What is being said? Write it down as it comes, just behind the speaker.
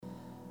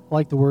I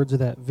like the words of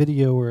that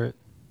video where it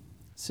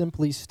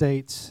simply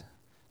states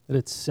that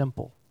it's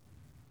simple.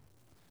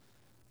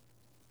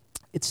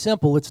 It's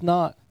simple, it's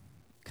not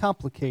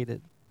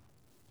complicated.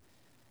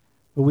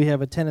 But we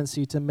have a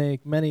tendency to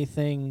make many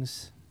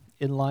things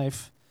in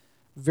life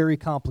very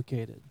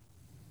complicated.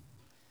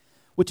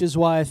 Which is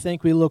why I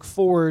think we look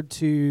forward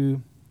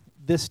to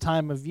this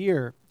time of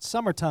year.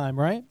 Summertime,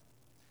 right?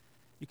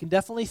 You can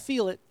definitely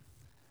feel it.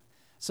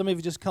 Some of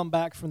you just come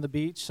back from the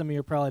beach. Some of you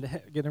are probably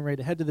getting ready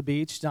to head to the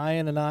beach.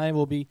 Diane and I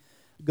will be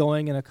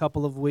going in a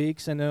couple of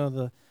weeks. I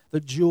know the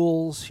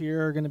Jewels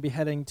here are going to be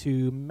heading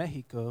to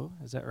Mexico.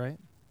 Is that right?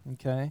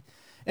 Okay.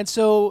 And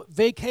so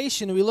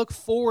vacation, we look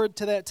forward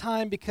to that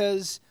time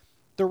because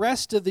the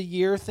rest of the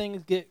year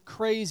things get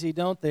crazy,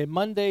 don't they?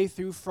 Monday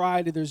through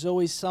Friday, there's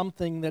always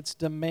something that's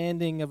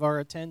demanding of our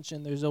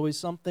attention. There's always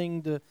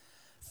something to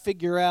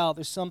figure out.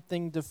 There's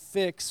something to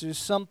fix. There's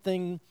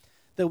something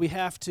that we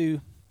have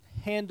to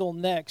handle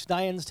next.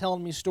 Diane's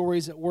telling me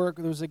stories at work.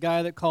 There was a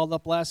guy that called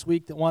up last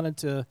week that wanted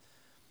to,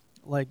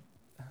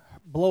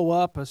 blow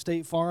up a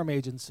State Farm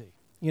agency.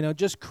 You know,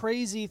 just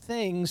crazy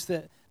things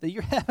that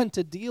you're having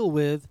to deal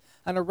with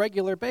on a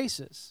regular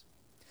basis.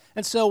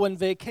 And so when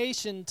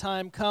vacation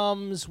time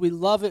comes, we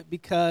love it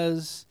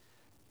because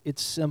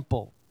it's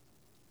simple,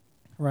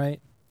 right?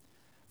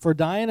 For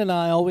Diane and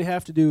I, all we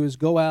have to do is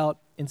go out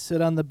and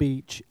sit on the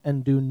beach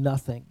and do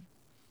nothing.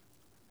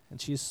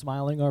 And she's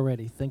smiling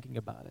already, thinking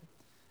about it.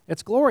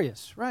 It's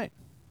glorious, right?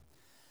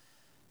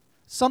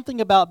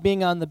 Something about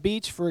being on the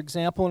beach, for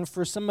example, and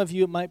for some of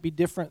you it might be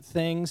different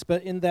things,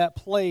 but in that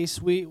place,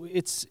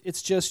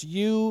 it's just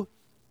you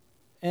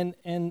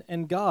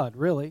and God,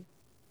 really.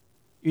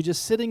 You're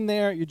just sitting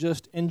there, you're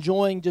just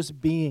enjoying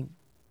just being.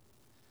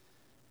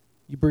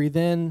 You breathe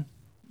in,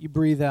 you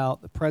breathe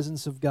out. The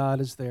presence of God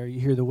is there.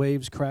 You hear the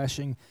waves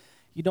crashing.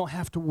 You don't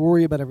have to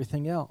worry about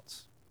everything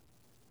else.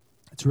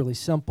 It's really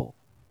simple.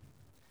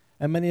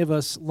 And many of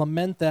us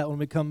lament that when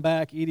we come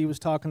back. Edie was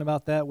talking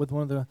about that with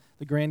one of the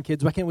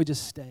grandkids. Why can't we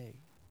just stay?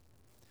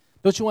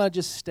 Don't you want to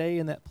just stay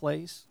in that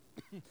place?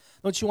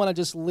 Don't you want to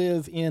just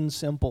live in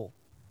simple?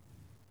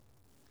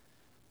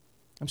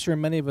 I'm sure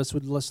many of us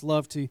would just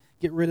love to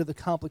get rid of the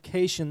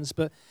complications,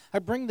 but I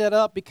bring that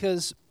up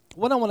because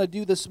what I want to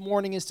do this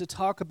morning is to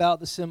talk about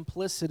the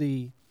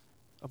simplicity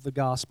of the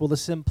gospel, the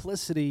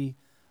simplicity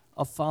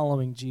of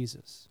following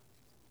Jesus.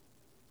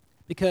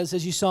 Because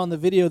as you saw in the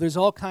video, there's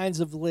all kinds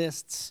of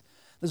lists.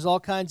 There's all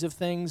kinds of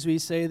things we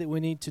say that we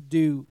need to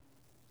do.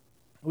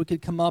 We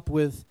could come up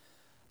with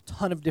a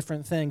ton of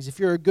different things. If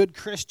you're a good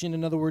Christian,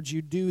 in other words,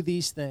 you do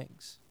these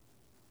things.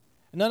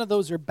 And none of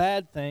those are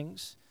bad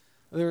things.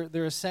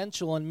 They're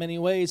essential in many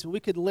ways, but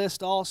we could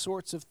list all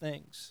sorts of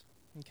things,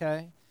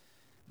 okay?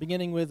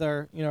 Beginning with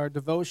our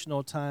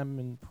devotional time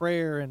and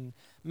prayer and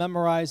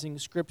memorizing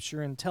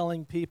Scripture and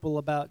telling people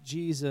about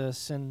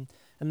Jesus, and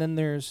then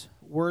there's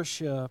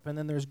worship, and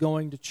then there's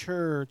going to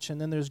church,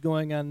 and then there's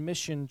going on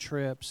mission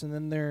trips, and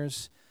then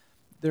there's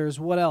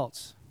what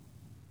else?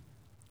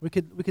 We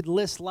could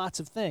list lots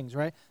of things,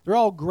 right? They're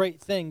all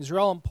great things. They're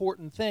all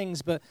important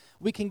things, but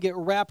we can get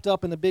wrapped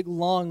up in a big,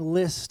 long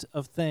list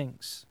of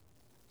things.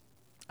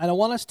 And I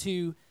want us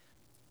to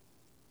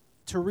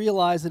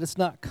realize that it's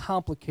not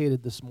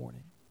complicated this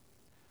morning.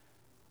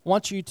 I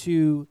want you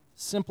to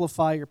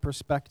simplify your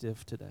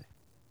perspective today.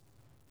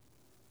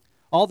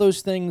 All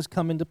those things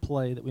come into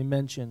play that we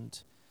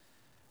mentioned,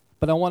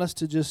 but I want us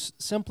to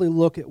just simply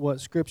look at what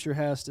Scripture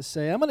has to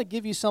say. I'm going to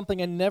give you something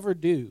I never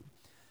do.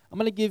 I'm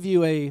going to give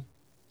you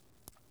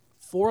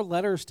 4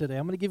 letters today.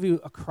 I'm going to give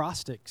you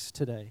acrostics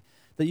today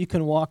that you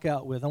can walk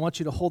out with. I want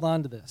you to hold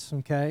on to this,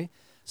 okay?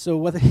 So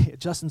whether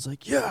Justin's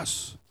like,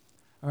 yes,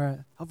 all right,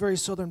 how very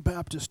Southern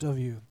Baptist of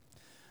you.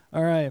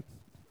 All right,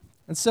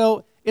 and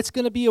so it's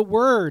going to be a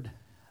word,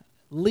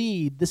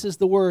 lead. This is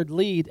the word,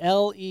 lead,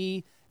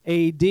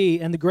 L-E-A-D.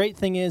 And the great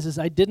thing is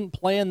I didn't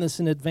plan this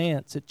in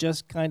advance. It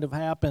just kind of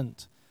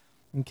happened,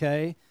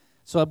 okay?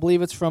 So I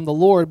believe it's from the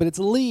Lord, but it's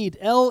lead,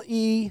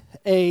 L-E-A-D.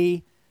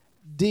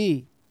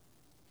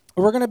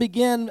 We're going to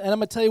begin, and I'm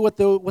going to tell you what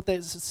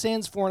that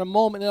stands for in a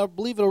moment, and I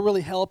believe it'll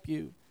really help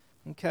you,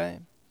 okay?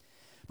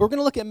 We're going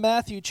to look at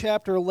Matthew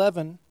chapter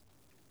 11,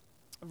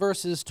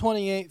 verses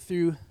 28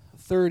 through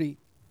 30.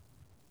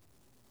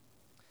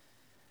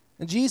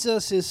 And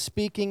Jesus is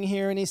speaking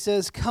here, and he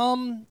says,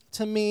 "Come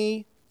to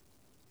me,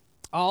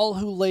 all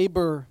who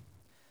labor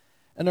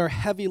and are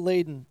heavy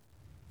laden,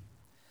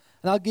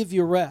 and I'll give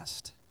you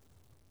rest."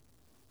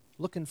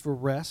 Looking for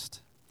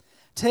rest.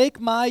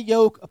 "Take my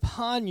yoke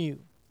upon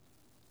you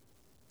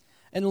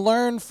and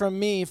learn from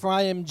me, for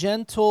I am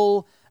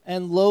gentle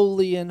and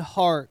lowly in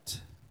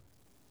heart,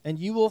 and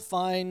you will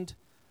find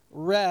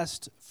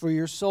rest for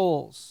your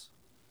souls.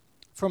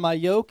 For my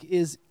yoke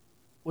is,"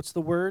 what's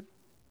the word?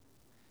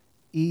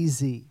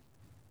 "Easy,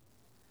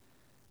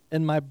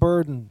 and my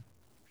burden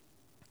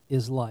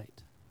is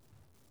light."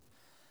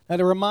 Now,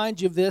 to remind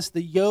you of this,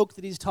 the yoke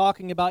that he's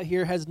talking about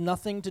here has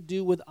nothing to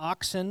do with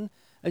oxen,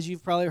 as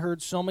you've probably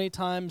heard so many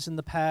times in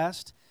the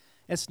past.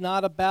 It's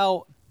not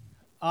about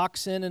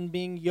oxen and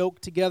being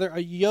yoked together.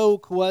 A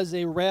yoke was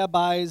a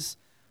rabbi's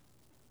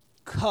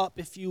cup,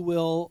 if you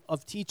will,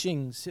 of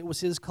teachings. It was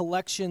his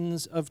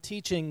collections of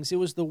teachings. It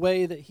was the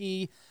way that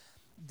he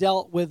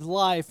dealt with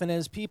life. And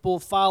as people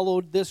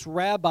followed this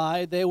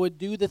rabbi, they would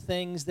do the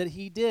things that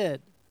he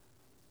did.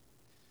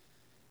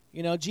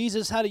 You know,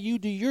 Jesus, how do you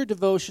do your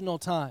devotional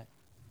time?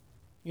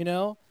 You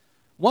know,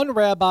 one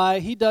rabbi,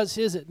 he does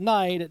his at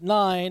night at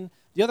 9.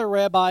 The other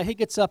rabbi, he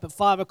gets up at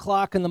 5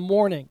 o'clock in the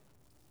morning.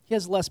 He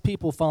has less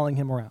people following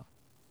him around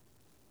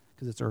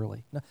because it's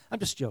early. No, I'm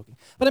just joking.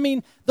 But I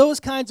mean, those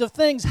kinds of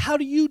things, how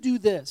do you do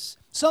this?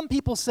 Some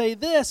people say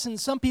this and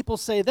some people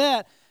say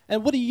that.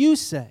 And what do you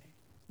say?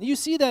 You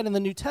see that in the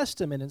New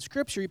Testament, in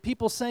Scripture.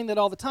 People saying that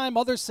all the time.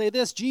 Others say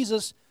this,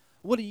 Jesus,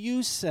 what do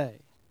you say?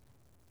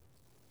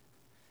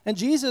 And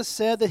Jesus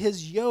said that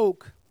his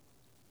yoke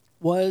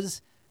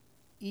was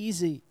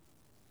easy,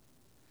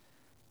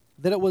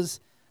 that it was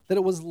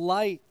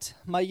light.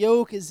 My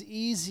yoke is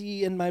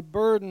easy and my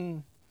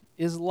burden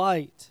is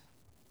light.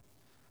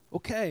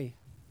 Okay,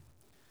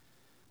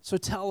 so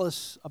tell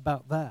us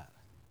about that.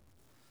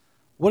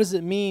 What does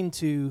it mean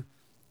to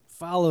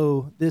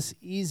follow this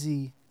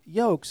easy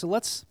yoke? So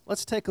let's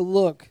take a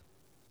look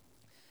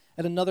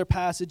at another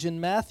passage in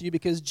Matthew,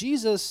 because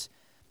Jesus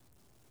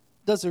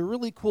does a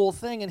really cool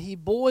thing and he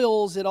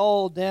boils it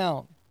all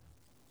down.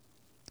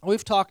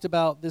 We've talked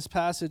about this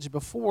passage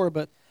before,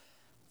 but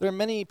there are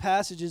many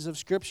passages of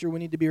Scripture we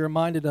need to be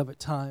reminded of at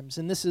times,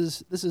 and this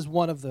is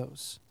one of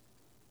those.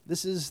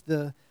 This is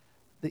the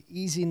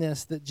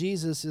easiness that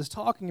Jesus is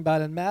talking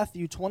about in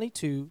Matthew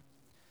 22,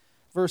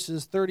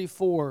 verses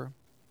 34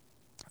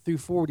 through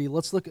 40.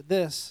 Let's look at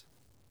this.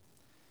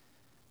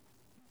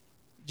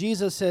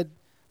 Jesus had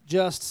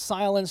just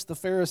silenced the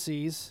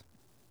Pharisees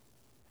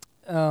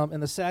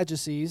and the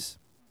Sadducees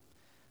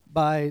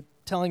by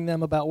telling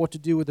them about what to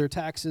do with their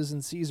taxes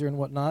and Caesar and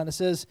whatnot. And it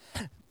says,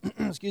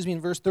 excuse me,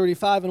 in verse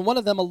 35, and one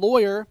of them, a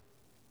lawyer,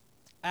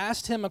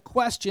 asked him a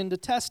question to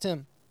test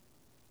him.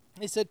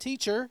 He said,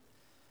 Teacher,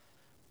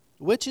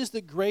 which is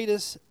the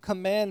greatest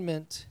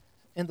commandment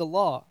in the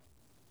law?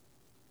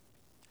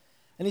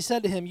 And he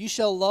said to him, You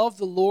shall love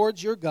the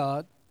Lord your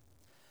God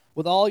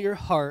with all your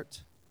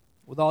heart,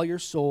 with all your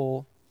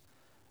soul,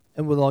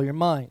 and with all your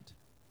mind.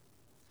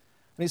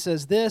 And he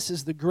says, This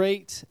is the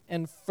great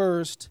and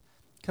first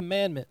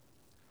commandment.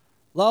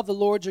 Love the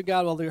Lord your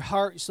God with all your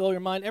heart, your soul,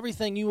 your mind,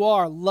 everything you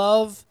are.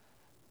 Love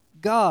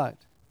God.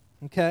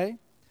 Okay?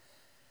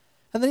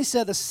 And then he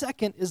said, the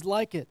second is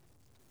like it.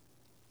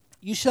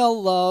 You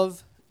shall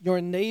love your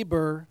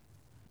neighbor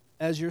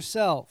as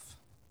yourself.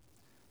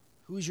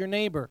 Who's your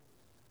neighbor?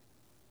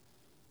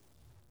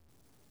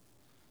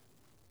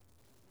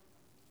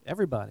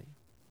 Everybody.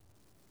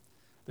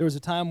 There was a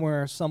time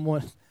where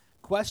someone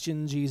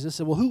questioned Jesus,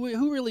 said, well,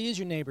 who really is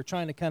your neighbor?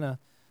 Trying to kind of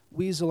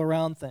weasel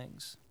around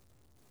things.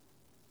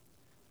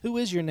 Who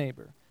is your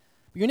neighbor?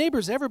 Your neighbor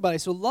is everybody,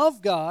 so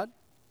love God.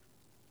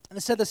 And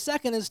it said the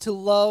second is to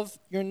love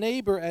your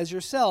neighbor as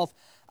yourself.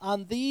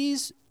 On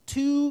these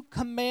two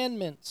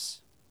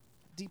commandments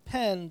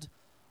depend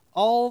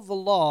all the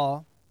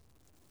law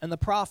and the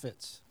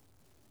prophets.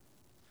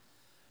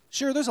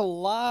 Sure, there's a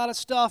lot of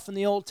stuff in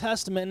the Old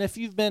Testament, and if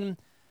you've been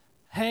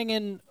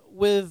hanging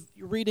with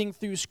reading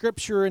through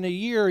Scripture in a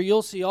year,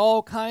 you'll see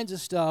all kinds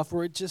of stuff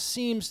where it just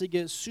seems to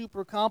get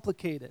super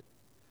complicated.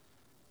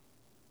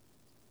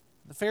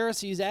 The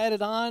Pharisees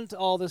added on to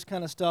all this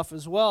kind of stuff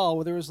as well,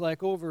 where there was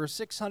like over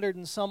 600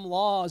 and some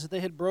laws that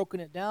they had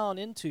broken it down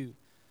into.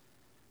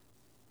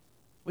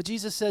 But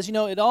Jesus says,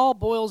 it all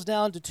boils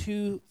down to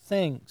two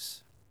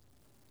things.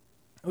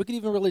 We could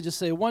even really just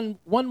say one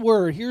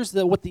word. Here's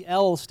what the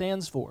L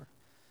stands for.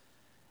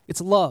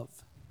 It's love.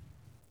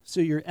 So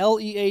your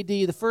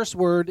L-E-A-D, the first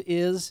word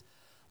is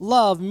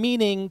love,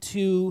 meaning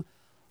to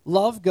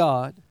love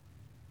God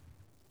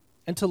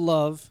and to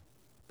love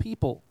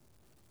people.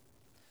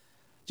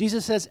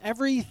 Jesus says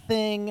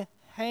everything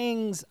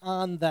hangs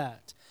on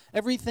that.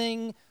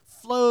 Everything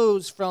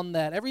flows from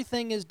that.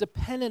 Everything is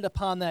dependent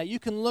upon that. You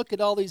can look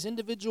at all these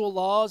individual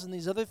laws and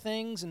these other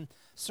things and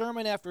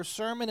sermon after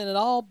sermon, and it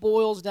all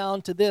boils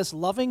down to this: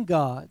 loving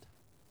God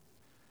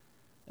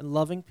and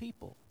loving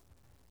people.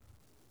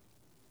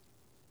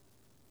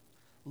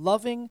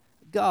 Loving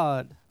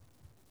God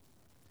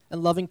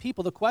and loving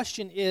people. The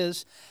question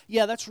is,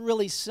 that's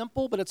really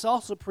simple, but it's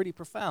also pretty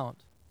profound.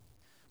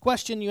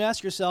 Question you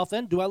ask yourself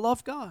then, do I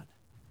love God?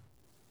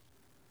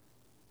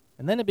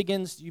 And then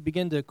you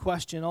begin to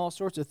question all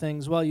sorts of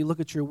things. Well, you look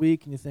at your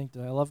week and you think,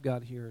 did I love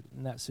God here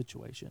in that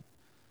situation?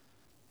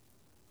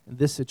 In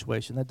this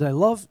situation, did I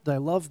love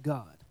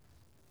God?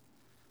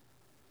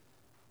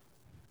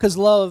 Because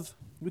love,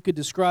 we could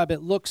describe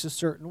it, looks a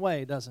certain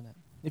way, doesn't it?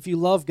 If you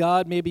love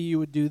God, maybe you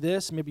would do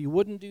this, maybe you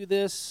wouldn't do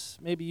this,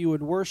 maybe you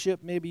would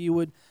worship, maybe you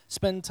would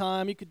spend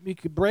time. You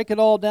could break it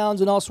all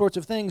down in all sorts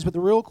of things, but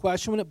the real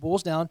question when it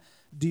boils down,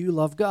 do you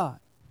love God?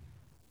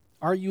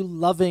 Are you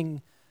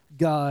loving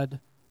God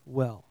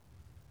well?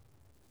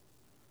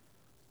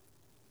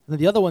 And then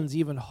the other one's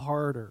even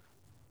harder.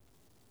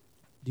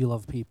 Do you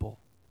love people?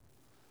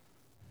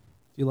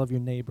 Do you love your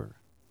neighbor?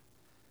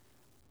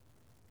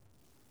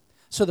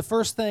 So the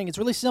first thing, it's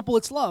really simple,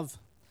 it's love.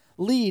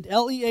 Lead,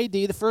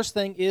 L-E-A-D, the first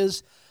thing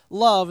is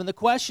love. And the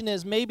question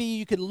is, maybe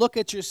you could look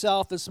at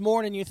yourself this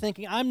morning and you're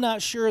thinking, I'm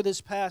not sure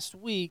this past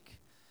week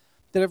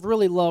that I've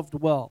really loved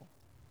well.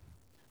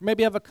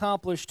 Maybe I've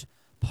accomplished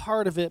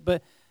part of it,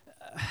 but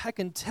I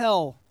can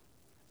tell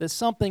that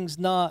something's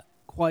not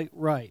quite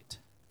right.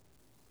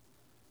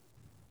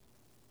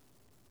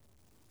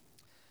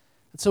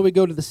 And so we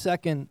go to the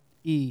second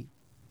E,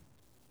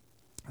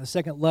 the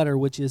second letter,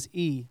 which is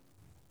E.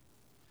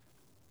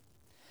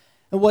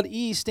 And what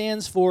E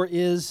stands for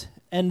is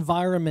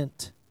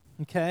environment,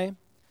 okay?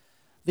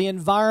 The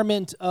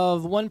environment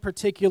of one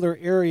particular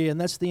area, and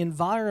that's the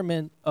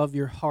environment of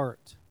your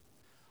heart.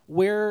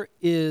 Where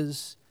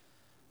is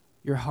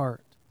your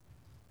heart?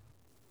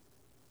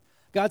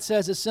 God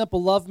says it's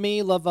simple, love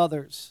me, love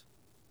others.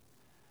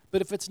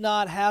 But if it's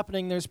not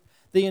happening,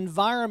 the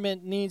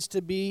environment needs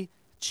to be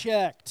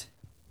checked,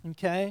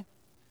 okay?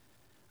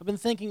 I've been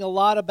thinking a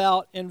lot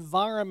about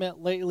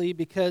environment lately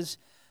because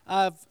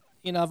I've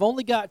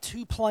only got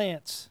 2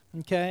 plants,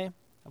 okay?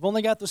 I've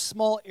only got the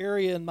small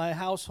area in my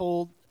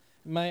household,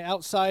 my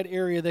outside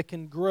area that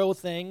can grow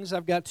things.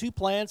 I've got 2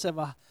 plants.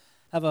 I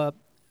have a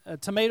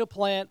tomato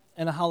plant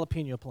and a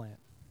jalapeno plant.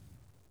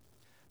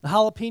 The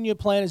jalapeno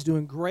plant is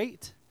doing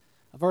great.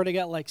 I've already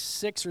got like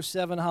 6 or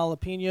 7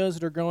 jalapenos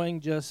that are growing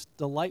just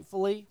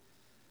delightfully.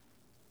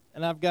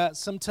 And I've got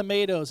some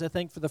tomatoes, I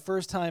think, for the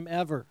first time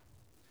ever.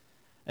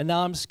 And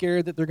now I'm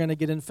scared that they're going to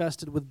get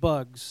infested with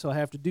bugs, so I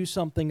have to do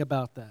something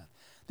about that.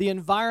 The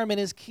environment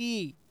is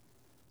key.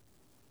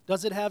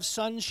 Does it have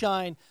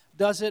sunshine?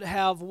 Does it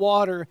have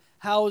water?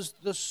 How's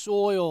the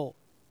soil?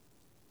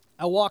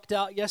 I walked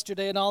out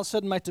yesterday and all of a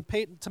sudden my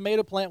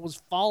tomato plant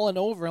was falling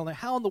over. I'm like,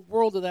 how in the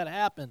world did that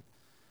happen?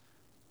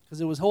 Because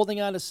it was holding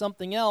on to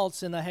something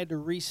else and I had to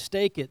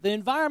restake it. The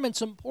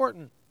environment's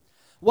important.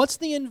 What's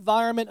the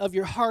environment of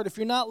your heart if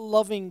you're not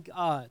loving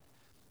God?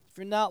 If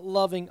you're not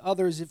loving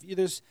others,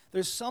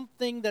 there's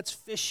something that's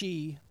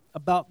fishy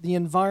about the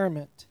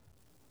environment.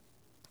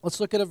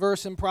 Let's look at a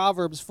verse in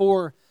Proverbs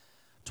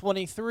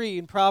 4:23.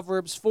 In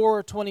Proverbs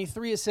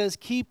 4:23 it says,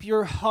 keep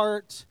your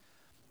heart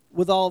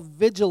with all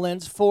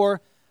vigilance,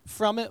 for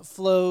from it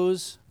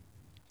flows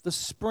the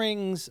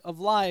springs of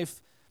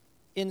life.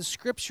 In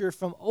Scripture,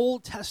 from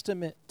Old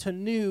Testament to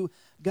New,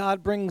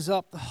 God brings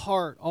up the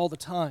heart all the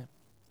time.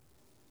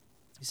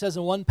 He says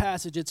in one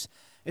passage,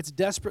 it's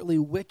desperately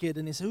wicked,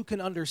 and he says, who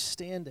can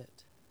understand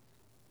it?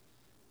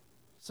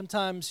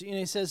 Sometimes,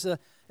 he says,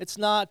 it's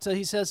not,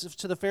 he says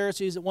to the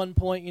Pharisees at one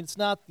point, it's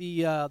not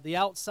the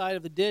outside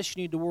of the dish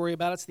you need to worry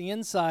about, it's the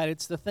inside,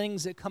 it's the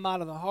things that come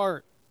out of the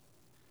heart.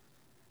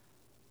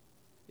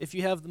 If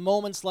you have the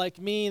moments like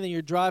me, then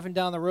you're driving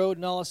down the road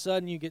and all of a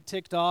sudden you get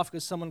ticked off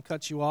because someone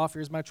cuts you off.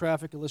 Here's my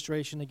traffic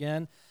illustration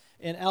again.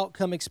 And out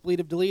come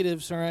expletive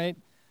deletives, all right?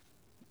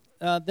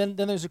 Then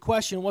there's a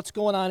question, what's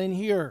going on in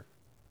here?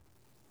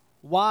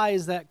 Why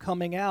is that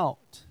coming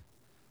out?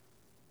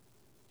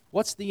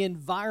 What's the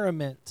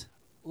environment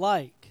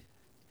like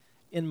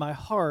in my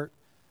heart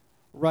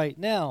right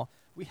now?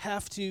 We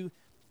have to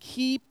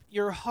keep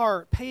your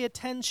heart, pay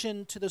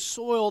attention to the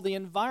soil, the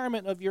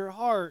environment of your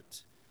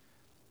heart,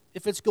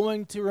 if it's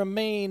going to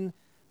remain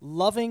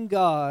loving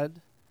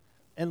God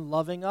and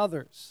loving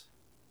others.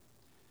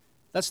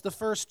 That's the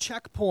first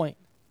checkpoint.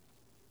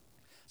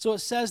 So it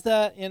says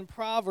that in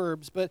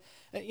Proverbs, but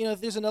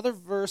there's another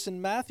verse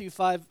in Matthew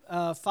 5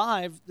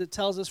 that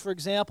tells us, for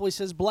example, he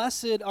says,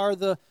 blessed are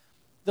the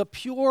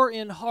pure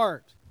in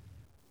heart,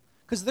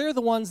 because they're the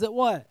ones that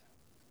what?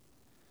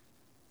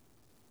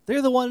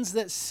 They're the ones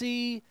that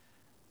see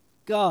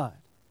God.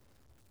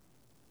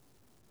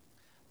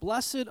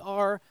 Blessed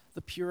are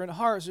the pure in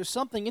heart. There's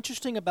something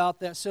interesting about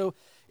that. So,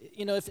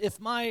 if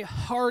my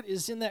heart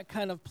is in that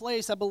kind of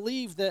place, I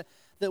believe that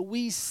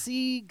we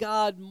see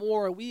God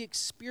more, we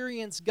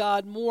experience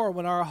God more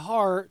when our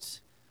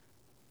heart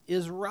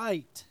is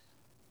right.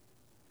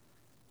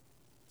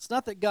 It's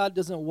not that God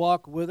doesn't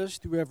walk with us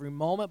through every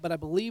moment, but I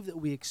believe that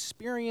we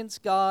experience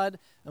God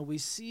and we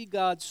see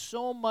God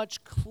so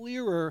much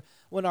clearer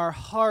when our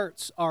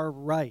hearts are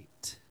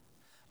right.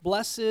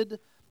 Blessed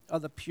are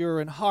the pure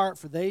in heart,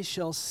 for they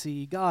shall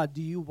see God.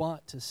 Do you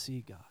want to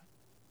see God?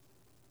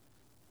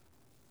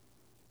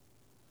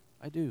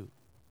 I do.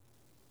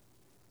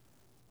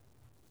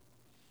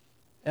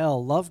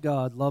 L, love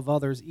God, love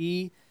others.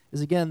 E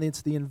is, again,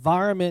 it's the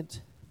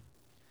environment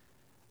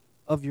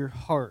of your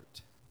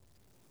heart.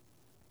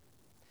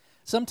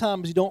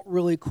 Sometimes you don't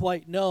really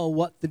quite know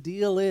what the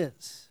deal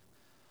is.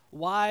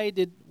 Why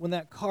did, when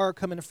that car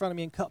come in front of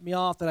me and cut me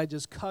off, that I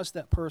just cussed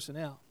that person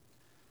out?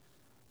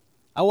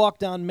 I walk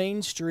down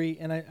Main Street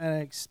and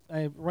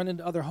I run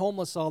into other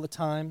homeless all the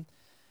time.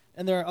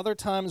 And there are other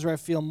times where I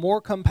feel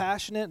more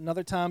compassionate and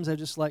other times I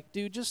just like,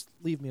 dude, just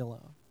leave me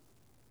alone.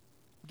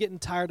 I'm getting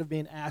tired of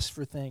being asked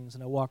for things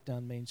and I walk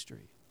down Main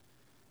Street.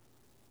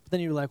 But then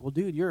you're like, well,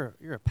 dude, you're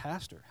a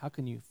pastor. How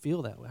can you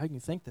feel that way? How can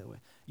you think that way?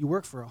 You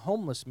work for a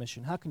homeless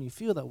mission. How can you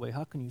feel that way?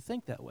 How can you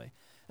think that way?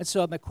 And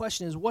so my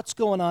question is, what's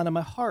going on in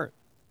my heart?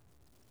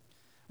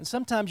 And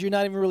sometimes you're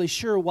not even really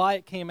sure why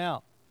it came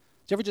out.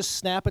 Did you ever just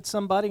snap at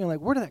somebody and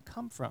like, where did that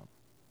come from?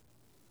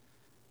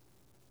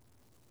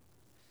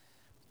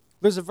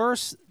 There's a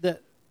verse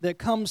that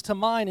comes to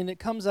mind, and it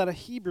comes out of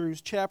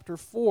Hebrews chapter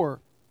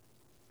 4,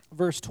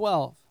 verse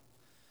 12.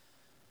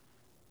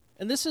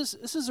 And this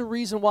is a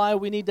reason why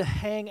we need to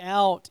hang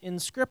out in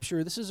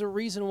Scripture. This is a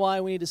reason why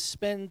we need to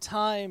spend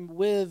time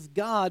with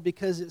God,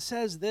 because it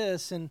says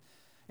this in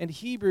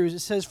Hebrews. It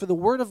says, for the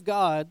Word of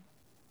God,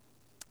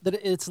 that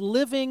it's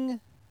living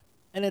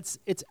and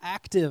it's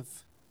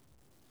active.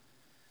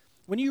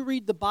 When you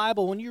read the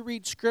Bible, when you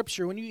read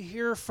Scripture, when you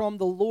hear from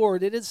the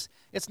Lord, it's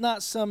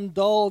not some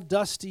dull,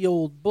 dusty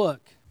old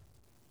book.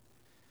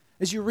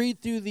 As you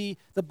read through the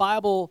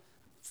Bible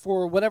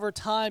for whatever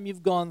time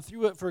you've gone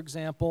through it, for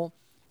example,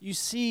 you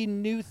see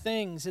new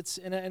things.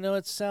 And I know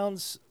it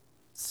sounds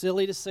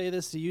silly to say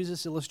this, to use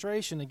this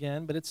illustration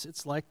again, but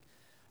it's like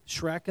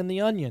Shrek and the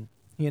Onion,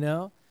 you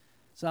know?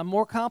 It's not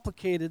more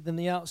complicated than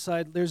the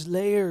outside. There's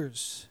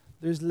layers.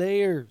 There's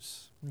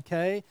layers,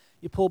 okay?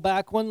 You pull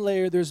back one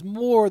layer, there's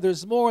more,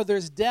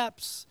 there's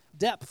depth,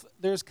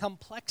 there's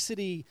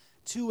complexity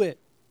to it,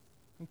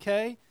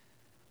 okay?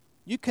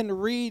 You can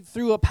read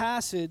through a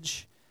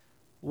passage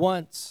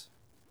once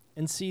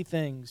and see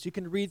things. You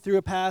can read through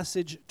a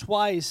passage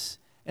twice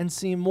and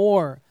see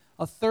more.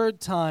 A third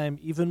time,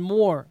 even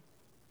more.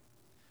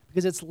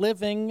 Because it's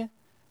living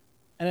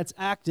and it's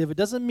active. It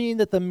doesn't mean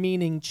that the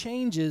meaning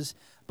changes,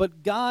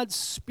 but God's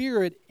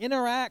Spirit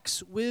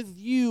interacts with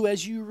you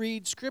as you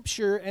read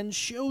Scripture and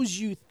shows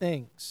you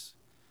things.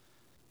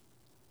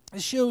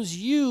 It shows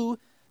you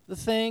the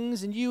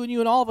things, and you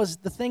and all of us,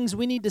 the things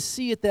we need to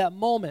see at that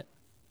moment.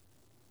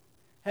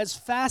 It has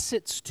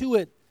facets to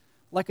it,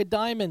 like a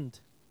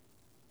diamond.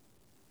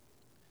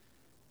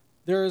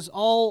 There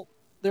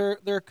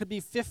could be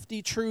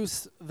 50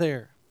 truths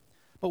there.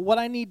 But what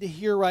I need to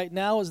hear right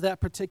now is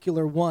that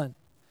particular one.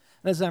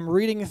 And as I'm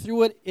reading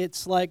through it,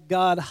 it's like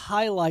God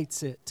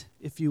highlights it,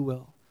 if you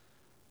will,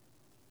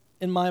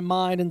 in my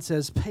mind and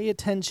says, pay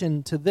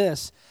attention to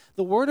this.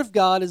 The Word of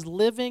God is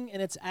living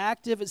and it's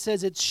active. It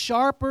says it's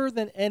sharper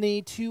than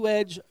any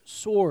two-edged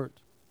sword,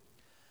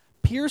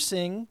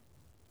 piercing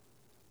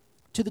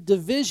to the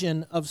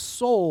division of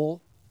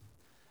soul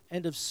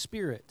and of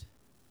spirit.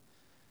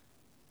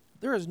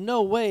 There is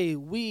no way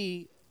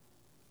we,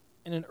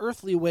 in an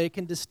earthly way,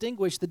 can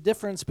distinguish the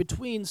difference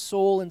between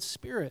soul and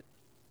spirit.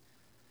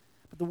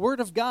 But the Word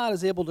of God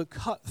is able to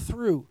cut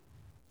through.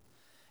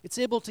 It's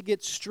able to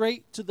get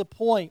straight to the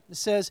point. It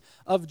says,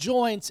 of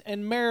joints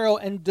and marrow,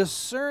 and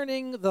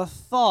discerning the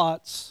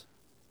thoughts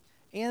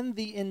and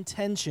the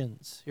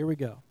intentions, here we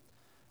go,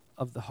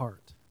 of the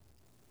heart.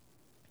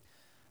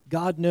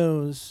 God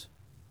knows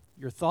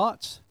your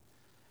thoughts,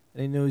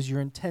 and He knows your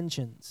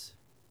intentions.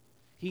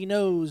 He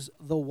knows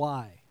the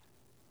why.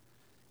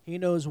 He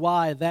knows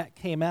why that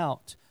came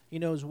out. He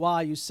knows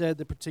why you said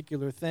the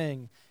particular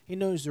thing. He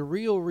knows the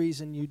real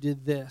reason you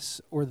did this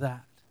or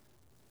that.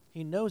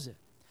 He knows it.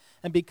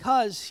 And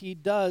because He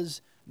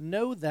does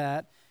know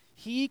that,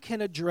 He can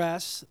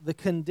address the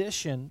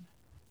condition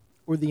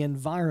or the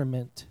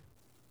environment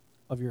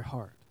of your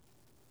heart.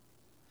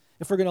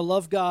 If we're going to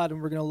love God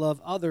and we're going to love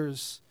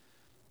others,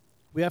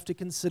 we have to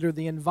consider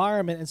the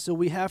environment. And so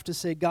we have to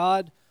say,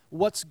 God,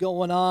 what's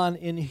going on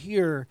in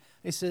here?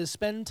 He says,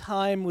 spend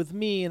time with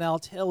me and I'll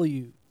tell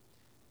you.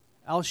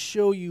 I'll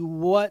show you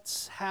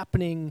what's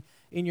happening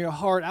in your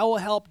heart. I will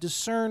help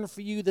discern for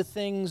you the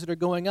things that are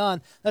going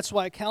on. That's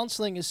why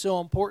counseling is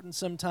so important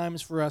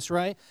sometimes for us,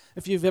 right?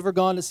 If you've ever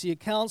gone to see a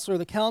counselor,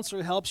 the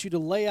counselor helps you to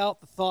lay out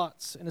the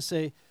thoughts and to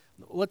say,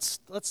 let's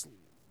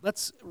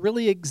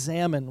really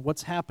examine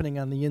what's happening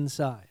on the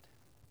inside.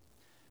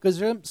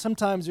 Because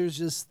sometimes there's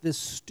just this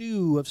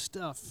stew of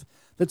stuff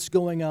that's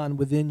going on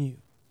within you.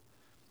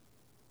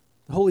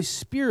 The Holy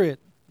Spirit,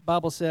 the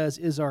Bible says,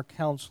 is our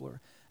counselor.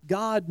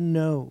 God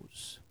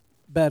knows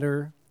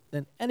better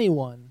than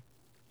anyone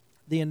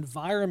the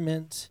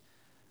environment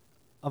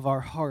of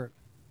our heart.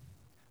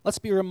 Let's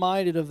be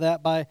reminded of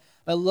that by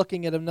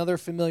looking at another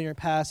familiar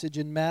passage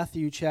in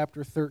Matthew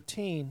chapter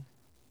 13.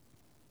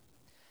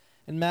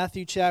 In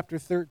Matthew chapter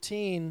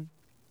 13,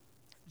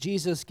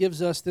 Jesus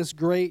gives us this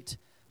great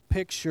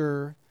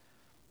picture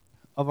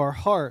of our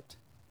heart.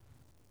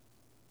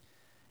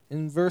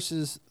 In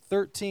verses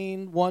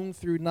 13, 1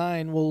 through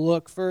 9, we'll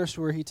look first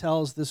where he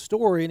tells the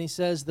story, and he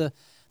says, the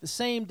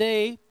same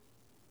day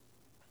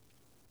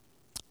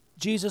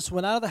Jesus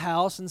went out of the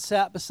house and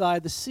sat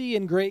beside the sea,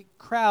 and great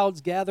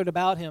crowds gathered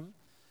about him.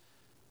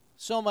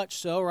 So much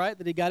so, right,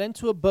 that he got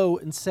into a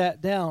boat and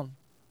sat down.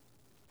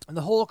 And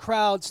the whole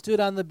crowd stood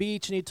on the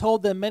beach, and he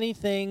told them many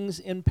things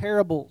in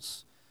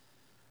parables.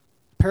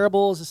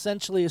 Parable is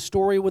essentially a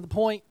story with a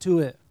point to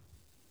it.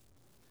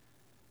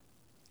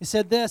 He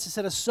said this, he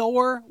said, a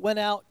sower went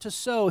out to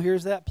sow.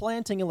 Here's that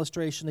planting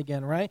illustration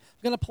again, right?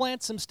 He's going to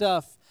plant some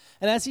stuff.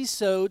 And as he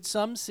sowed,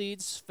 some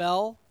seeds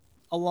fell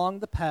along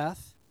the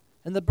path,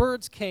 and the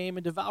birds came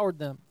and devoured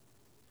them.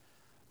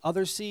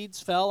 Other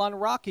seeds fell on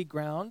rocky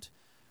ground,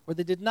 where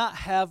they did not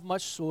have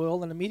much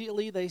soil, and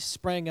immediately they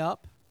sprang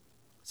up,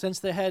 since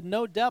they had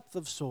no depth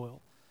of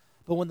soil.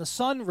 But when the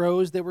sun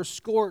rose, they were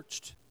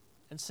scorched,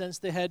 and since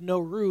they had no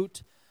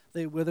root,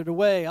 they withered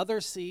away.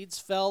 Other seeds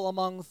fell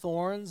among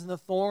thorns, and the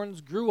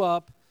thorns grew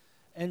up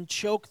and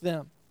choked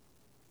them.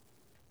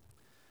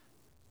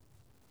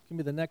 Give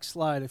me the next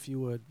slide, if you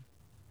would.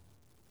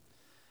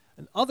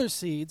 And other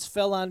seeds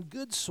fell on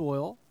good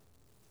soil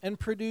and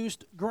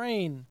produced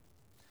grain,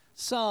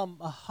 some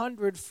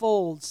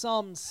 100-fold,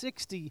 some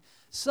 60,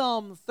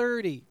 some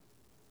 30.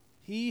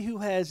 He who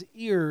has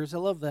ears, I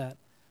love that,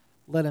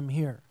 let him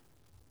hear.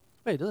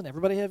 Wait, doesn't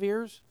everybody have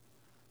ears?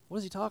 What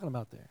is he talking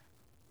about there?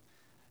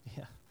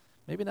 Yeah,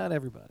 maybe not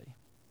everybody.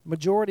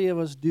 Majority of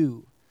us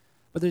do.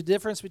 But there's a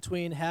difference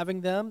between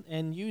having them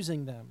and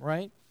using them,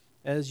 right?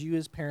 As you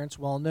as parents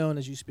well know,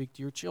 as you speak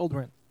to your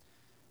children.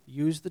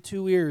 Use the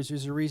 2 ears.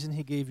 There's a reason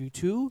he gave you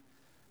 2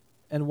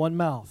 and 1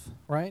 mouth,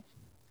 right?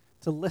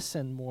 To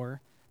listen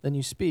more than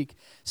you speak.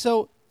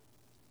 So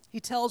he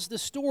tells the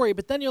story,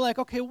 but then you're like,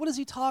 okay, what is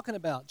he talking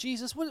about?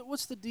 Jesus,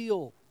 what's the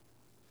deal?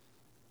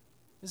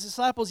 His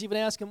disciples even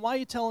ask him, why are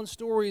you telling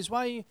stories?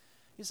 Why are you,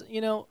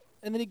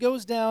 and then he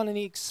goes down and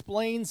he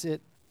explains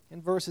it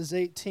in verses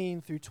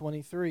 18 through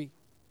 23.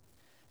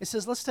 It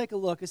says, let's take a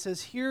look. It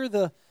says, hear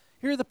the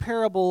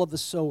parable of the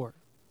sower.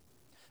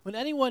 When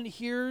anyone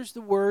hears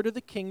the word of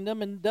the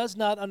kingdom and does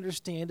not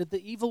understand it,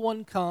 the evil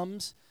one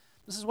comes,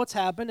 this is what's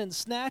happened, and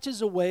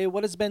snatches away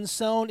what has been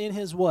sown in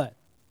his what?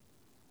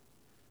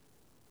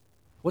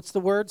 What's the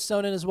word?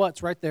 Sown in his what?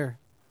 It's right there.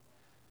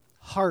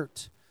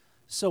 Heart.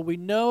 So we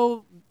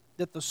know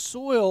that the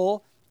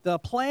soil, the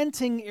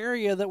planting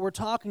area that we're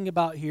talking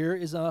about here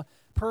is a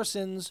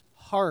person's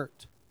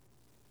heart.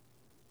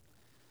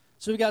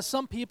 So we've got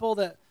some people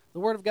that the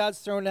word of God's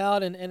thrown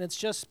out and it's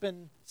just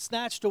been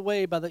snatched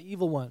away by the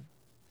evil one.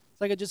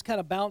 It's like it just kind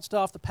of bounced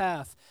off the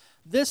path.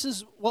 This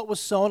is what was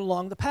sown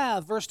along the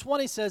path. Verse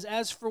 20 says,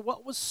 as for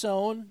what was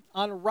sown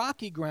on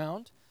rocky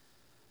ground,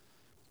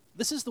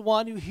 this is the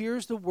one who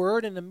hears the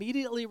word and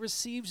immediately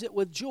receives it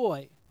with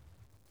joy.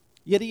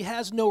 Yet he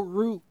has no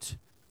root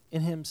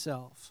in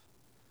himself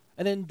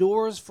and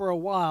endures for a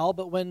while,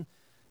 but when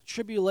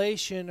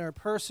tribulation or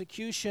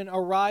persecution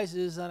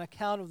arises on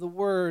account of the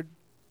word,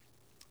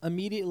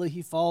 immediately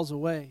he falls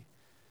away.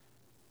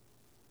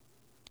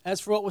 As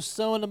for what was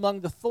sown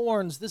among the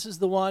thorns, this is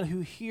the one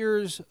who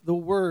hears the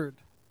word,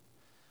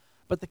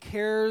 but the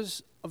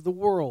cares of the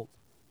world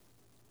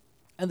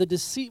and the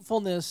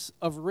deceitfulness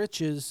of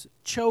riches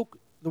choke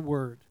the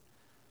word,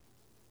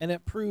 and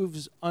it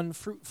proves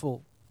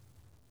unfruitful.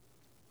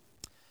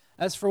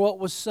 As for what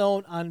was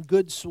sown on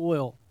good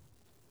soil,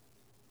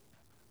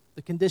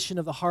 the condition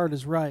of the heart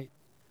is right.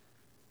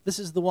 This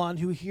is the one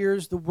who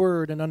hears the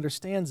word and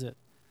understands it.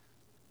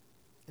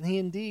 And he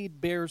indeed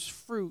bears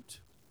fruit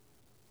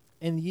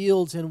and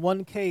yields in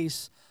one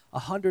case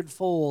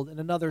 100-fold, in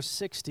another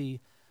 60,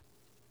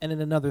 and in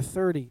another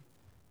 30.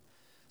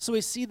 So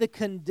we see the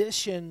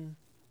condition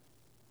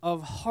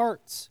of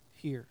hearts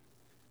here.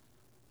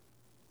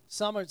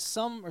 Some are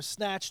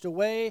snatched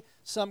away,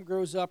 some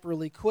grows up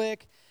really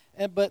quick,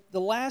 but the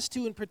last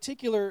 2 in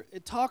particular,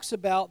 it talks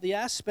about the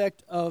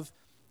aspect of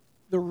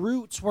the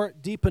roots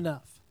weren't deep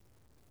enough.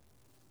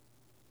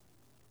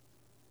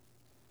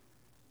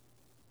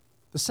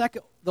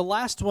 The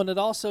last one, it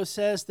also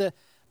says that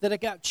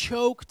it got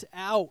choked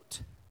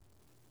out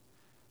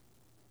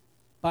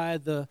by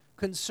the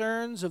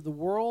concerns of the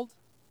world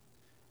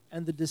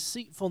and the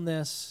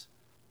deceitfulness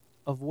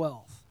of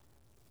wealth.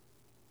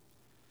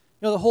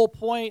 The whole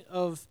point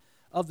of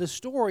the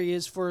story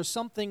is for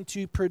something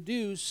to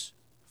produce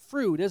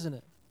fruit, isn't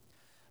it?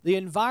 The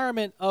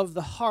environment of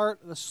the heart,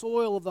 the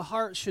soil of the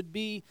heart should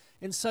be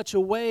in such a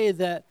way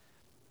that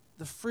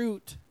the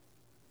fruit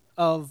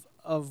of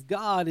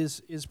God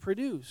is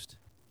produced.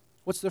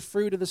 What's the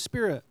fruit of the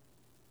Spirit?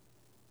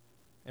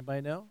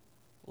 Anybody know?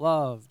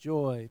 Love,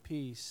 joy,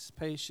 peace,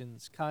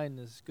 patience,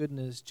 kindness,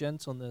 goodness,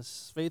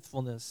 gentleness,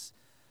 faithfulness,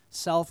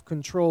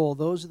 self-control.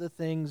 Those are the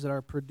things that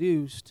are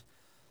produced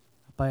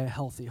by a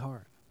healthy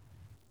heart.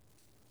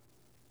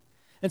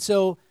 And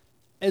so,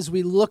 as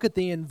we look at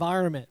the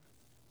environment,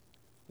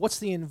 what's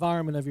the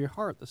environment of your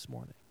heart this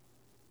morning?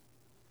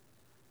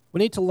 We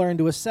need to learn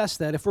to assess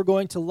that. If we're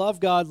going to love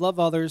God, love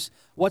others,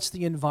 what's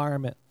the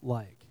environment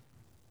like?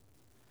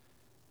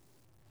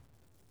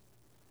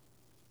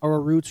 Are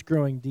our roots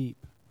growing deep?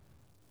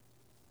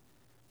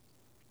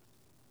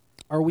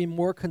 Are we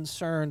more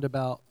concerned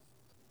about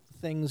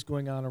things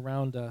going on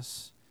around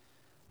us,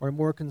 or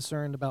more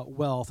concerned about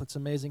wealth? It's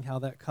amazing how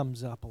that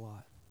comes up a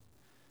lot.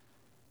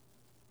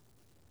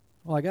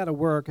 Well, I got to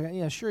work.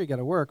 Yeah, sure, you got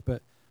to work,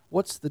 but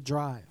what's the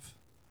drive,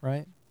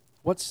 right?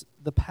 What's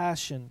the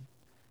passion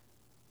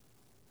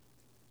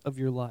of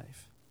your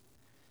life?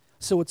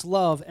 So it's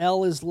love.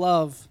 L is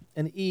love,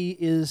 and E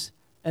is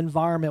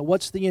environment.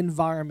 What's the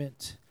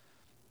environment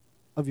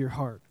of your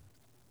heart?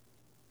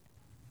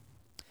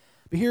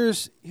 But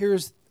here's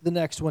the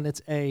next one.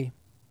 It's A.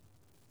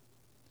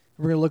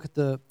 We're going to look at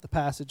the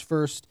passage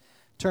first.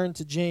 Turn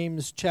to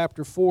James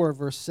chapter 4,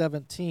 verse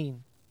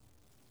 17.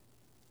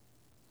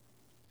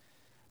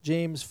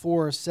 James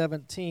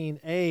 4:17.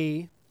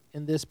 A,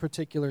 in this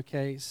particular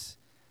case,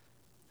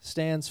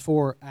 stands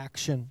for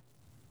action.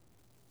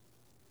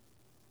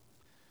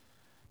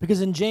 Because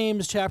in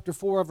James chapter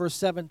 4, verse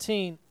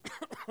 17,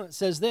 it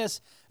says this.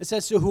 It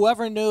says, so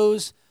whoever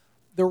knows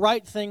the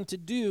right thing to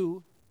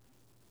do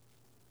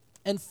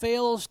and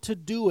fails to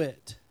do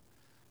it,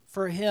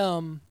 for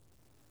him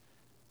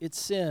it's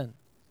sin.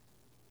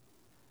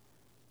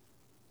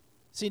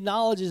 See,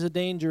 knowledge is a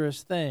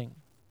dangerous thing.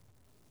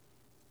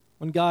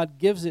 When God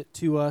gives it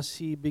to us,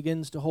 he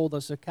begins to hold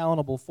us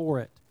accountable for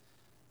it.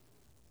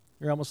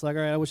 You're almost like,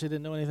 all right, I wish I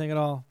didn't know anything at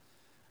all.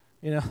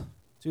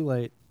 Too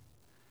late.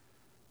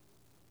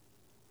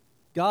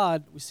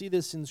 God, we see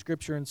this in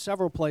Scripture in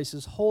several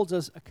places, holds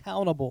us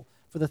accountable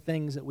for the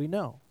things that we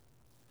know.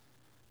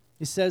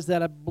 He says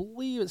that, I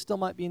believe it still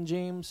might be in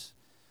James.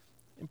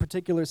 In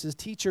particular, it says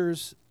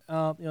teachers,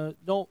 you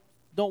don't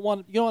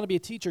want to be a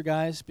teacher,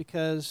 guys,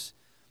 because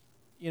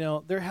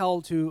they're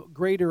held to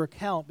greater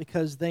account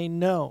because they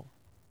know.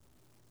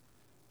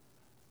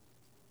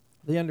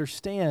 They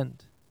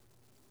understand.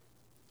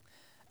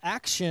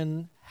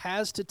 Action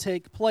has to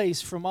take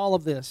place from all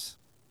of this.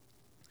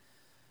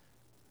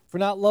 For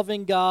not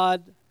loving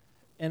God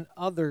and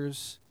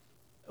others,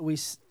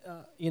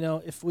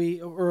 if we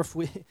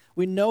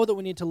know that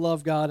we need to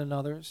love God and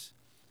others,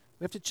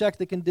 we have to check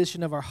the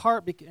condition of our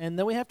heart, and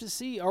then we have to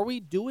see, are we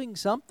doing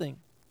something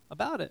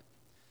about it?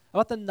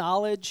 About the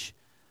knowledge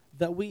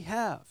that we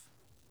have.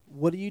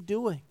 What are you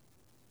doing?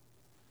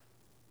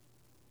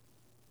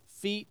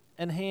 Feet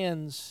and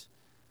hands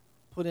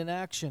put in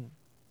action.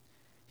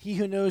 He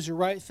who knows the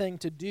right thing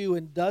to do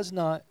and does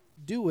not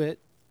do it,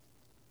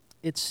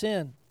 it's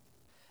sin.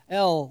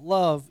 L,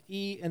 love.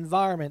 E,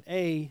 environment.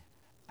 A,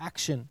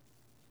 action.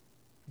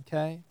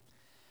 Okay?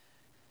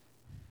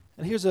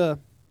 And here's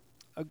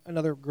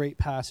another great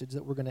passage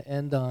that we're going to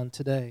end on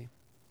today.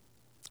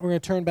 We're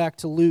going to turn back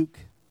to Luke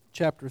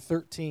chapter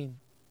 13.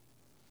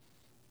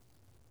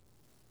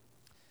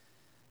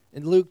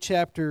 In Luke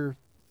chapter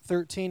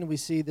 13, we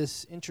see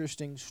this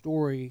interesting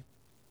story.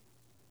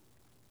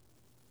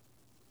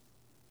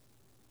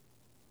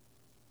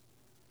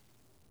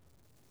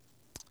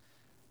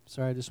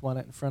 Sorry, I just want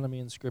it in front of me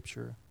in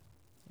Scripture,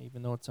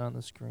 even though it's on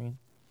the screen.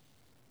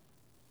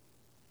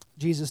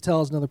 Jesus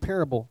tells another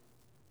parable.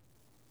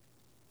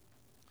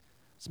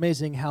 It's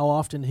amazing how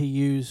often he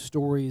used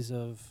stories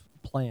of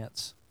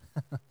plants,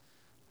 of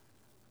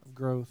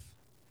growth.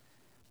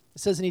 It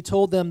says, and he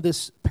told them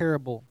this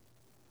parable.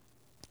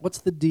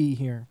 What's the D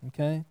here,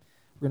 okay?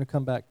 We're going to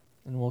come back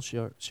and we'll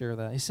share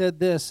that. He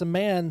said this, a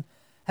man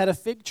had a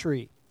fig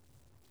tree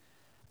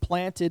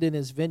planted in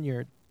his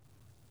vineyard,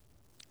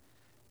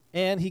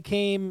 and he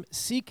came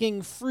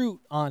seeking fruit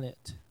on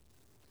it.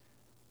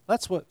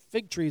 That's what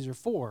fig trees are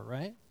for,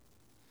 right?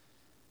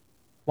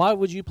 Why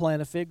would you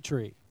plant a fig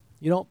tree?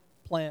 You don't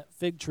plant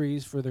fig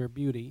trees for their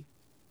beauty.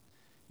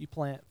 You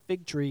plant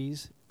fig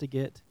trees to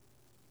get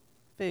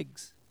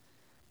figs.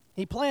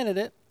 He planted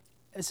it,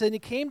 and said he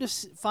came to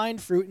find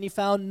fruit, and he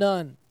found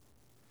none.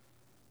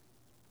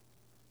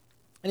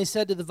 And he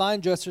said to the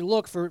vine dresser,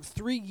 look, for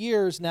 3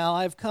 years now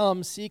I've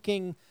come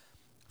seeking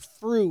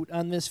fruit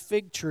on this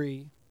fig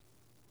tree,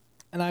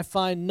 and I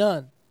find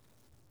none.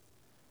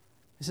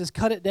 He says,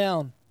 cut it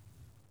down.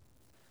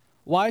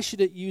 Why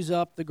should it use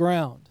up the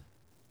ground?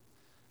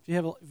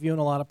 If you own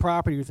a lot of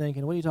property, you're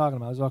thinking, what are you talking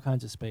about? There's all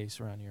kinds of space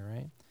around here,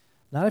 right?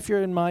 Not if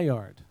you're in my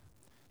yard.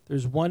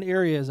 There's one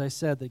area, as I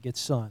said, that gets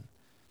sun.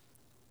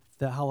 If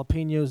that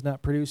jalapeno is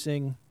not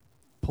producing,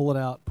 pull it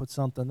out, put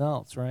something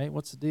else, right?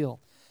 What's the deal?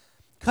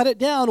 Cut it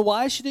down.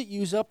 Why should it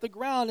use up the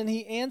ground? And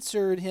he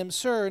answered him,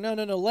 sir, no,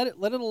 let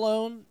it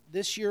alone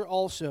this year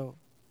also,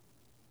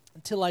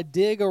 until I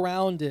dig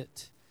around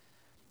it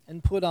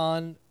and put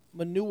on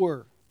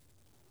manure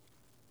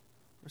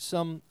or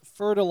some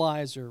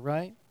fertilizer,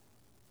 right?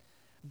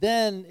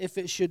 Then if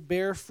it should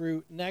bear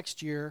fruit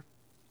next year,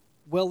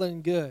 well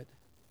and good.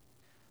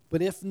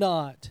 But if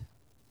not,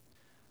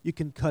 you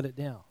can cut it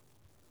down.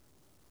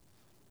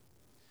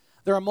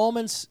 There are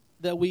moments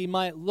that we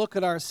might look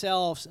at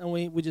ourselves and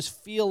we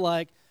just feel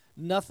like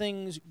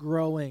nothing's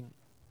growing.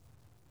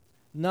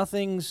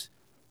 Nothing's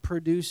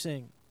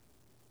producing.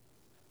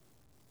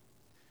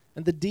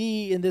 And the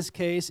D in this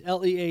case,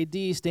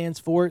 L-E-A-D, stands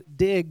for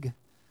dig.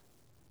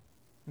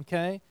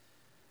 Okay?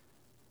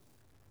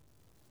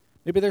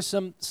 Maybe there's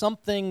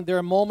there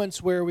are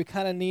moments where we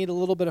kind of need a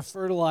little bit of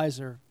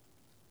fertilizer.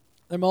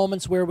 There are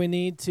moments where we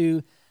need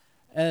to,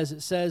 as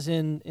it says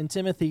in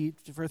Timothy,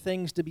 for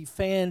things to be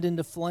fanned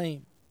into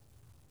flame.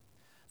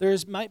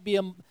 This might be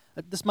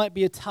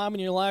a time in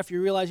your life you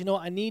realize,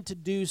 I need to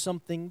do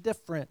something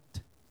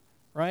different,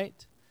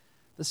 right?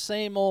 The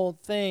same old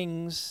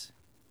things,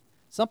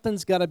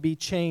 something's got to be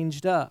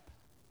changed up.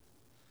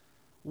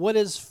 What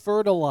is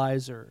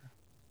fertilizer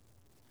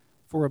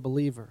for a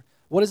believer?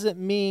 What does it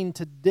mean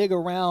to dig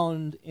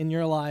around in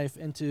your life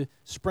and to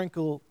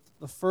sprinkle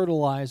the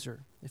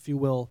fertilizer, if you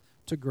will,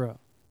 to grow?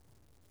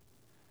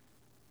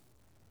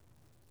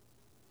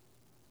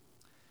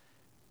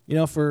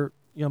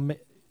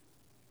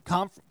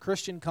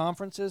 Christian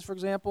conferences, for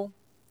example,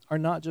 are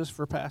not just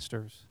for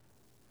pastors.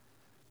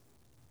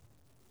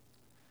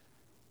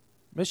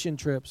 Mission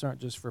trips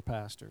aren't just for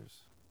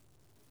pastors.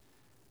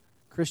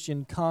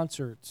 Christian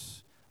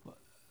concerts,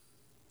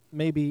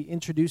 maybe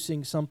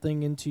introducing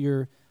something into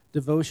your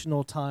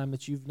devotional time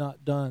that you've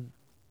not done,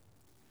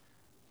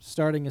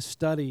 starting a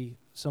study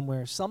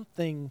somewhere,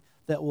 something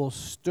that will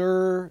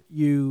stir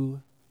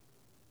you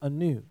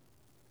anew.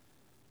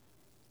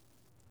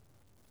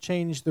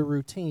 Change the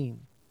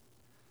routine.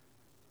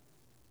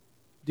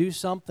 Do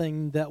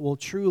something that will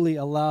truly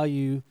allow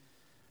you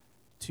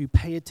to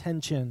pay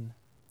attention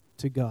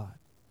to God.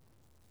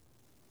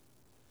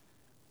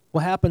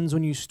 What happens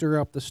when you stir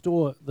up the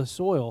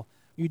soil?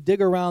 You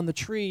dig around the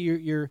tree,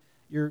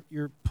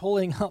 you're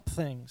pulling up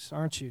things,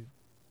 aren't you?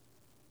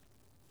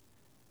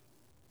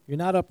 You're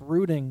not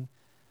uprooting,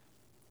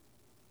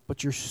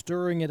 but you're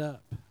stirring it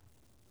up.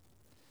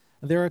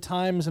 There are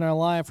times in our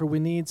life where we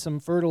need some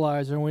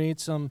fertilizer, we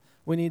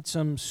need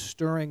some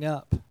stirring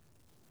up.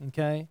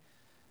 Okay?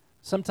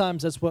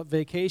 Sometimes that's what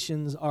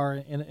vacations are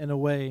in a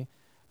way.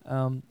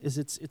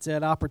 It's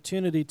that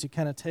opportunity to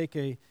kind of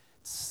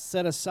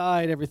set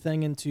aside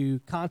everything and to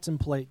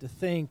contemplate, to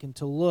think, and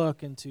to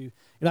look, and to...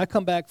 I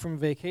come back from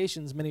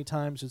vacations many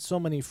times with so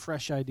many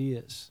fresh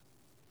ideas.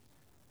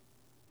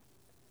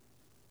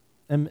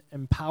 I'm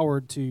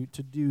empowered to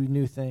do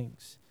new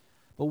things.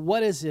 But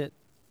what is it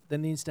that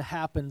needs to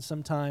happen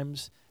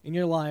sometimes in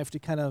your life to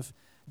kind of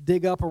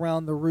dig up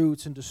around the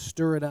roots and to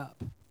stir it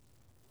up?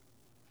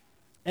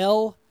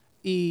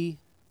 L-E-A-D.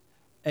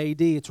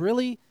 It's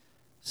really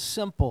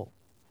simple.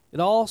 It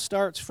all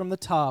starts from the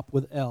top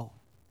with L.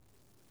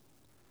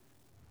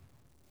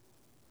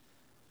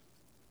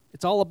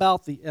 It's all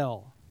about the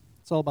L.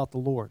 It's all about the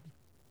Lord.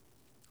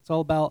 It's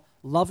all about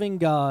loving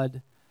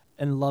God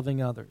and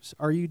loving others.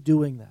 Are you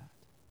doing that?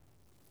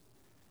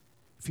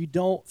 If you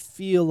don't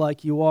feel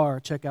like you are,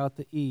 check out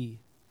the E,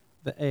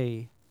 the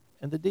A,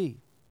 and the D.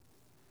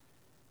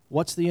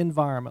 What's the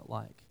environment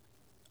like?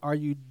 Are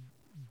you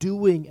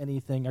doing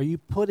anything? Are you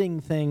putting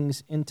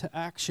things into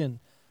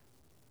action?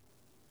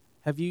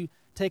 Have you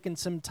taken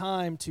some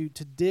time to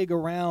dig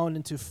around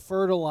and to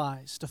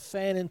fertilize, to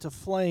fan into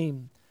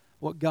flame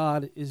what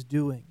God is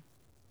doing?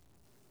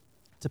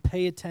 To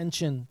pay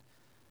attention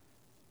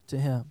to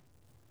Him.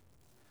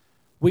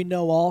 We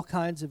know all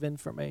kinds of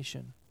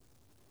information,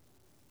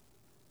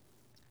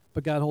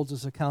 but God holds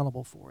us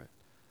accountable for it.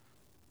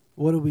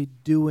 What are we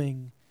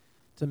doing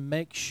to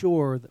make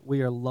sure that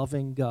we are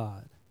loving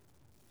God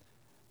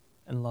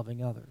and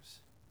loving others?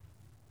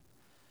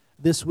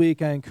 This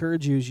week, I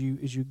encourage you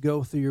as you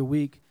go through your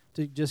week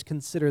to just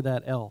consider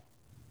that L.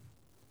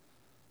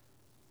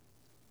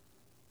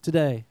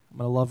 Today, I'm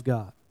going to love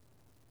God.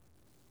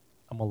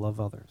 I'm going to love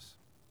others.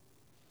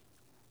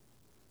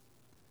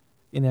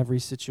 In every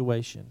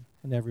situation,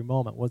 in every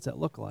moment, what does that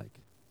look like?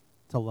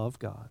 To love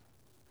God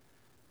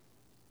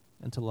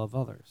and to love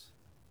others.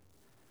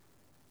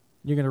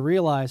 You're going to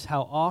realize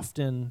how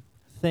often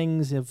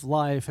things of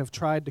life have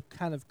tried to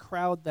kind of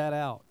crowd that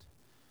out,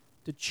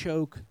 to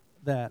choke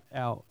that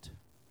out.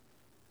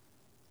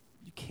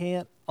 You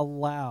can't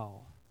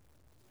allow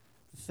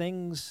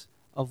things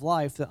of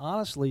life that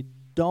honestly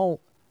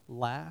don't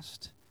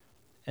last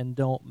and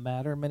don't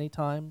matter many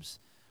times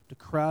to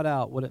crowd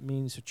out what it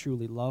means to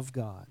truly love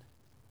God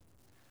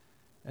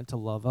and to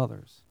love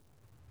others.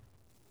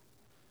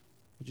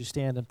 Would you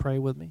stand and pray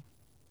with me?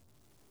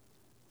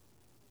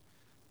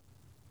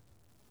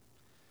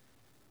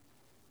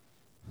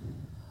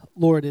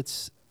 Lord,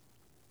 it's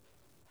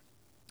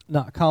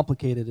not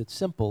complicated, it's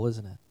simple,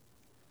 isn't it?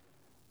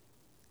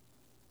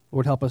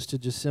 Lord, help us to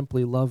just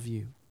simply love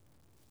you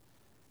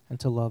and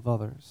to love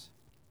others.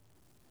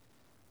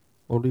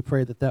 Lord, we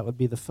pray that that would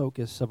be the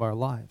focus of our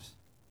lives.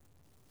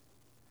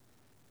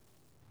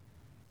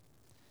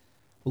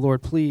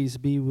 Lord, please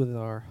be with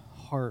our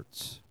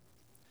hearts.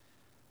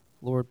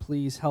 Lord,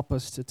 please help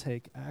us to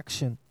take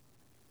action.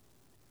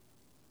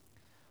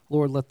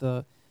 Lord, let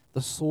the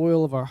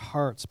soil of our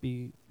hearts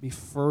be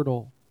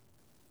fertile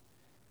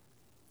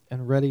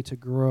and ready to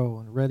grow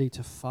and ready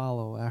to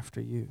follow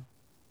after you.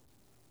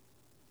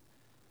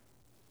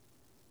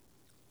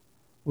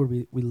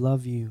 Lord, we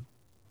love you.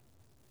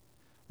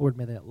 Lord,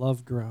 may that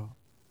love grow.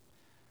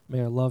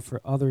 May our love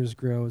for others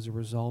grow as a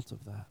result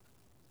of that.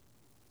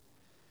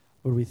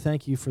 Lord, we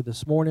thank you for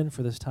this morning,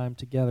 for this time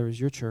together as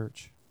your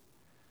church.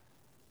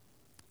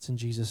 It's in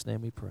Jesus'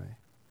 name we pray.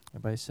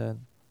 Everybody said,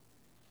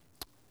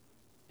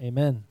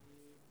 amen.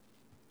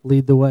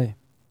 Lead the way.